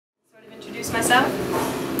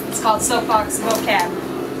myself. It's called Soapbox Vocab.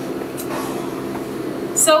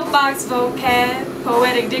 Soapbox Vocab,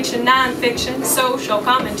 poetic diction, non-fiction, social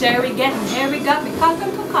commentary, getting hairy, got me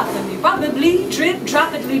coughing, coughing me, probably drip,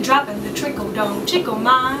 droppedly dropping the trickle, don't chickle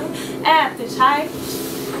my appetite.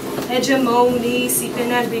 Hegemony,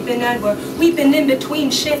 seeping and reaping and we're weeping in between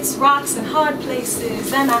shits, rocks and hard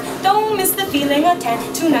places, and I don't miss the feeling of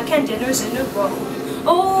 10 tuna can dinners in a row.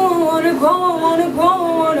 Oh, wanna grow, wanna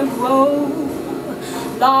grow, wanna grow,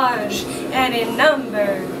 large and in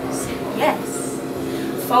numbers, yes.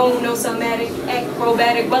 Phonosomatic,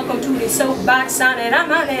 acrobatic, welcome to the soapbox sound, and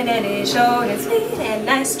I'm on it, and it's short and sweet and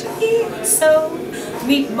nice to eat. So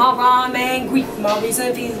meet my rhyme and greet my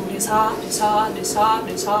reason field. It's hard, it's hard, it's hard,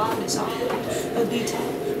 it's hard, it's hard. A beating,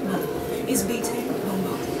 boom, it's beating, boom,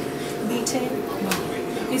 boom, beating,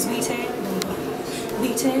 boom, it's beating, boom, boom,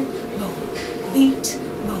 beating, boom, beat,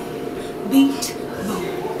 boom, beat,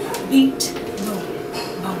 boom, beat.